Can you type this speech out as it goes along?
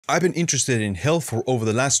I've been interested in health for over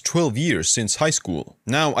the last 12 years since high school.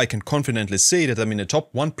 Now I can confidently say that I'm in the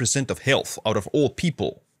top 1% of health out of all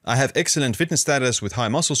people. I have excellent fitness status with high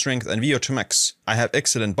muscle strength and VO2 max. I have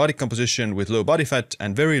excellent body composition with low body fat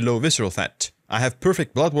and very low visceral fat. I have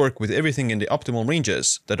perfect blood work with everything in the optimal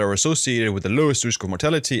ranges that are associated with the lowest risk of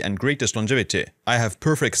mortality and greatest longevity. I have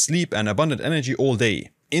perfect sleep and abundant energy all day.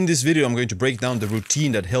 In this video, I'm going to break down the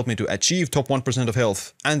routine that helped me to achieve top 1% of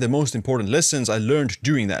health and the most important lessons I learned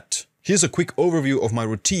during that. Here's a quick overview of my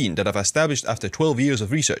routine that I've established after 12 years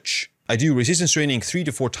of research. I do resistance training 3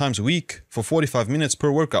 to 4 times a week for 45 minutes per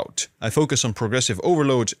workout. I focus on progressive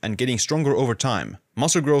overload and getting stronger over time.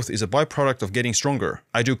 Muscle growth is a byproduct of getting stronger.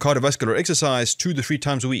 I do cardiovascular exercise 2 to 3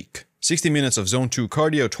 times a week. 60 minutes of zone 2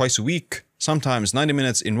 cardio twice a week, sometimes 90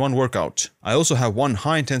 minutes in one workout. I also have one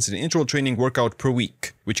high-intensity interval training workout per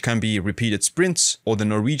week, which can be repeated sprints or the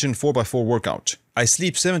Norwegian 4x4 workout. I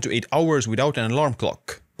sleep 7 to 8 hours without an alarm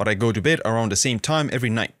clock, but I go to bed around the same time every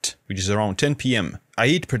night, which is around 10 p.m. I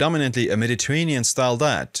eat predominantly a Mediterranean-style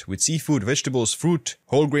diet with seafood, vegetables, fruit,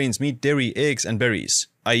 whole grains, meat, dairy, eggs, and berries.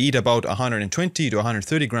 I eat about 120 to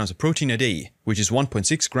 130 grams of protein a day, which is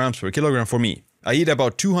 1.6 grams per kilogram for me. I eat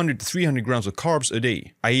about 200 to 300 grams of carbs a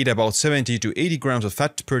day. I eat about 70 to 80 grams of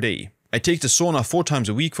fat per day. I take the sauna 4 times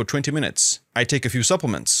a week for 20 minutes. I take a few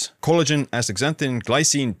supplements: collagen, astaxanthin,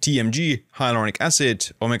 glycine, TMG, hyaluronic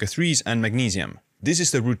acid, omega-3s, and magnesium. This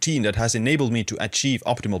is the routine that has enabled me to achieve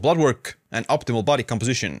optimal blood work and optimal body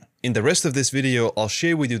composition. In the rest of this video, I'll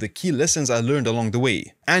share with you the key lessons I learned along the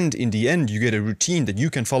way. And in the end, you get a routine that you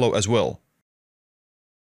can follow as well.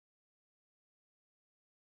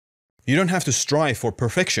 You don't have to strive for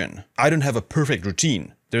perfection. I don't have a perfect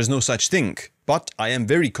routine. There's no such thing. But I am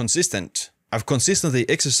very consistent. I've consistently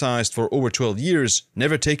exercised for over 12 years,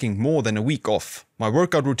 never taking more than a week off. My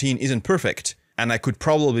workout routine isn't perfect, and I could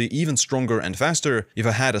probably be even stronger and faster if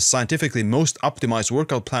I had a scientifically most optimized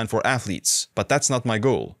workout plan for athletes. But that's not my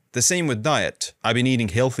goal. The same with diet. I've been eating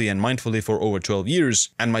healthy and mindfully for over 12 years,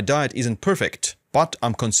 and my diet isn't perfect. But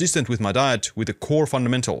I'm consistent with my diet with the core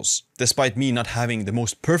fundamentals. Despite me not having the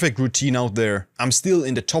most perfect routine out there, I'm still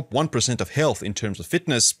in the top 1% of health in terms of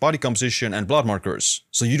fitness, body composition, and blood markers.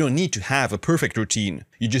 So you don't need to have a perfect routine.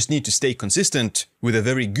 You just need to stay consistent with a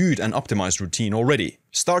very good and optimized routine already.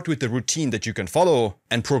 Start with the routine that you can follow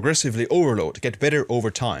and progressively overload, get better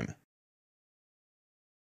over time.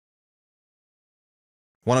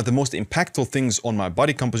 One of the most impactful things on my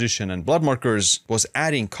body composition and blood markers was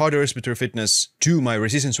adding cardiorespiratory fitness to my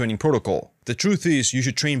resistance training protocol. The truth is, you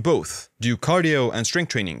should train both. Do cardio and strength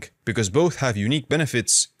training, because both have unique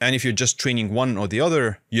benefits, and if you're just training one or the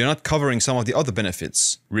other, you're not covering some of the other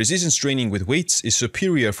benefits. Resistance training with weights is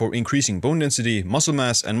superior for increasing bone density, muscle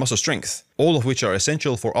mass, and muscle strength, all of which are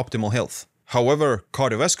essential for optimal health. However,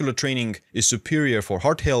 cardiovascular training is superior for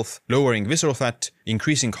heart health, lowering visceral fat,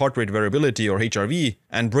 increasing heart rate variability or HRV,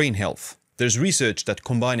 and brain health. There's research that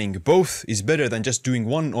combining both is better than just doing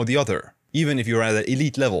one or the other, even if you're at an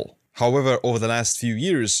elite level. However, over the last few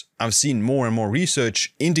years, I've seen more and more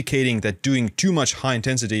research indicating that doing too much high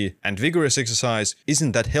intensity and vigorous exercise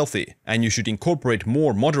isn't that healthy, and you should incorporate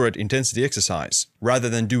more moderate intensity exercise. Rather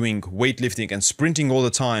than doing weightlifting and sprinting all the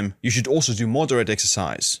time, you should also do moderate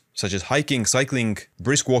exercise, such as hiking, cycling,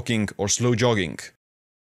 brisk walking, or slow jogging.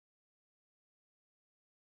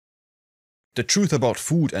 The truth about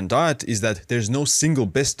food and diet is that there's no single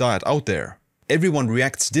best diet out there. Everyone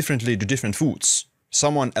reacts differently to different foods.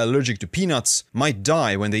 Someone allergic to peanuts might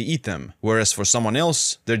die when they eat them, whereas for someone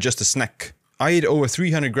else, they're just a snack. I eat over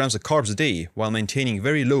 300 grams of carbs a day while maintaining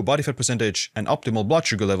very low body fat percentage and optimal blood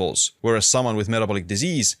sugar levels, whereas someone with metabolic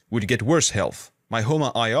disease would get worse health. My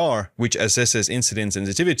HOMA-IR, which assesses insulin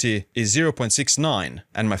sensitivity, is 0.69,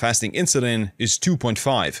 and my fasting insulin is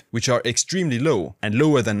 2.5, which are extremely low and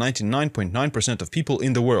lower than 99.9% of people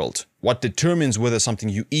in the world. What determines whether something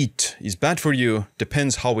you eat is bad for you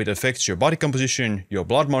depends how it affects your body composition, your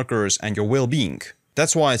blood markers, and your well-being.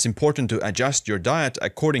 That's why it's important to adjust your diet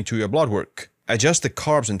according to your blood work. Adjust the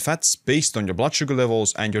carbs and fats based on your blood sugar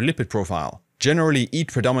levels and your lipid profile. Generally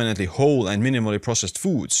eat predominantly whole and minimally processed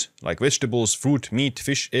foods, like vegetables, fruit, meat,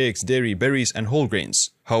 fish, eggs, dairy, berries, and whole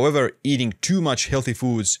grains. However, eating too much healthy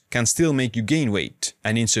foods can still make you gain weight,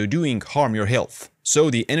 and in so doing harm your health.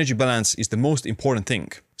 So the energy balance is the most important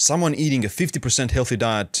thing. Someone eating a 50% healthy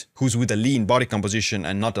diet, who's with a lean body composition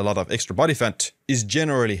and not a lot of extra body fat, is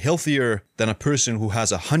generally healthier than a person who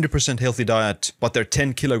has a 100% healthy diet, but they're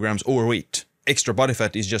 10 kilograms overweight. Extra body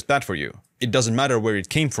fat is just bad for you. It doesn't matter where it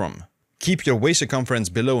came from. Keep your waist circumference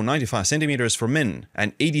below 95 centimeters for men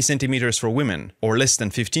and 80 centimeters for women, or less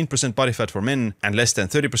than 15% body fat for men and less than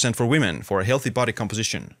 30% for women for a healthy body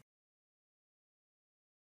composition.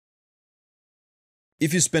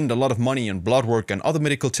 If you spend a lot of money on blood work and other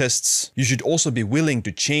medical tests, you should also be willing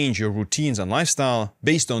to change your routines and lifestyle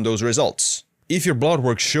based on those results. If your blood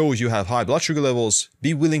work shows you have high blood sugar levels,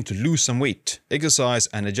 be willing to lose some weight, exercise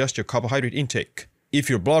and adjust your carbohydrate intake. If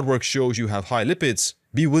your blood work shows you have high lipids,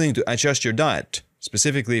 be willing to adjust your diet,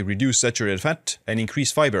 specifically reduce saturated fat and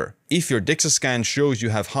increase fiber. If your DEXA scan shows you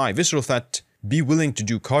have high visceral fat, be willing to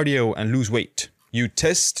do cardio and lose weight. You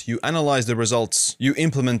test, you analyze the results, you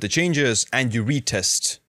implement the changes, and you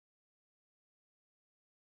retest.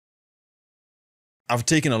 I've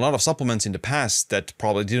taken a lot of supplements in the past that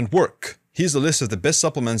probably didn't work. Here's a list of the best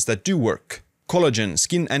supplements that do work. Collagen,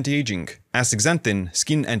 skin anti-aging. Astaxanthin,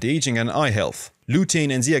 skin anti-aging and eye health.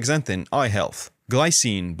 Lutein and zeaxanthin, eye health.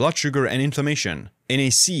 Glycine, blood sugar and inflammation.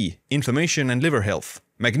 NAC, inflammation and liver health.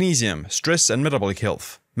 Magnesium, stress and metabolic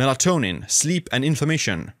health. Melatonin, sleep and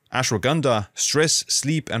inflammation. Ashwagandha, stress,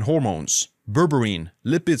 sleep and hormones. Berberine,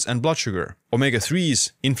 lipids and blood sugar.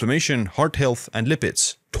 Omega-3s, inflammation, heart health and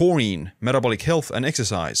lipids. Taurine, metabolic health and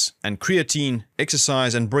exercise. And creatine,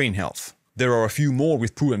 exercise and brain health. There are a few more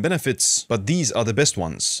with proven benefits, but these are the best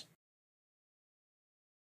ones.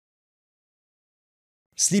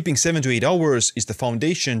 Sleeping 7 to 8 hours is the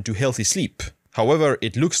foundation to healthy sleep. However,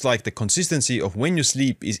 it looks like the consistency of when you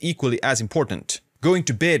sleep is equally as important. Going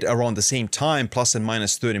to bed around the same time plus and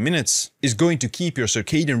minus 30 minutes is going to keep your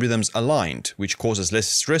circadian rhythms aligned, which causes less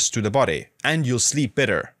stress to the body, and you'll sleep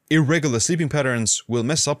better. Irregular sleeping patterns will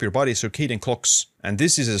mess up your body's circadian clocks, and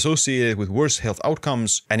this is associated with worse health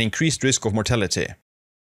outcomes and increased risk of mortality.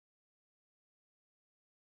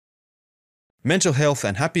 Mental health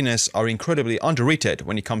and happiness are incredibly underrated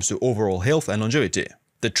when it comes to overall health and longevity.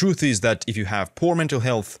 The truth is that if you have poor mental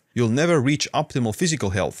health, you'll never reach optimal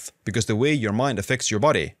physical health because the way your mind affects your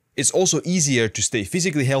body. It's also easier to stay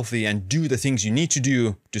physically healthy and do the things you need to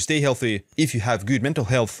do to stay healthy if you have good mental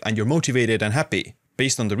health and you're motivated and happy.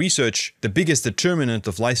 Based on the research, the biggest determinant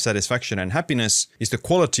of life satisfaction and happiness is the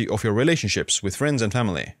quality of your relationships with friends and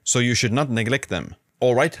family, so you should not neglect them.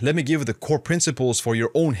 Alright, let me give you the core principles for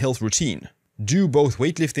your own health routine. Do both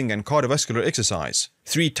weightlifting and cardiovascular exercise.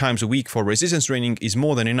 3 times a week for resistance training is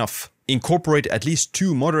more than enough. Incorporate at least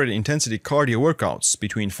 2 moderate intensity cardio workouts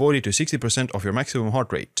between 40 to 60% of your maximum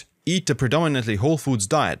heart rate. Eat a predominantly whole foods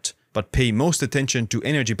diet, but pay most attention to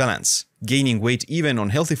energy balance. Gaining weight even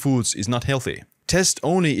on healthy foods is not healthy. Test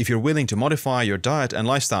only if you're willing to modify your diet and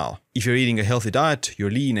lifestyle. If you're eating a healthy diet,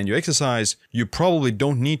 you're lean and you exercise, you probably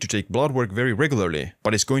don't need to take blood work very regularly,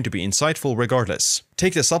 but it's going to be insightful regardless.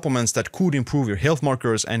 Take the supplements that could improve your health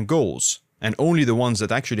markers and goals, and only the ones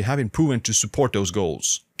that actually have been proven to support those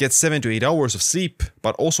goals. Get 7 to 8 hours of sleep,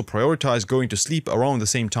 but also prioritize going to sleep around the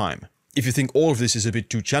same time. If you think all of this is a bit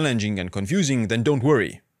too challenging and confusing, then don't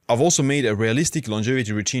worry. I've also made a realistic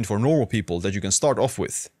longevity routine for normal people that you can start off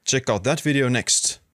with. Check out that video next.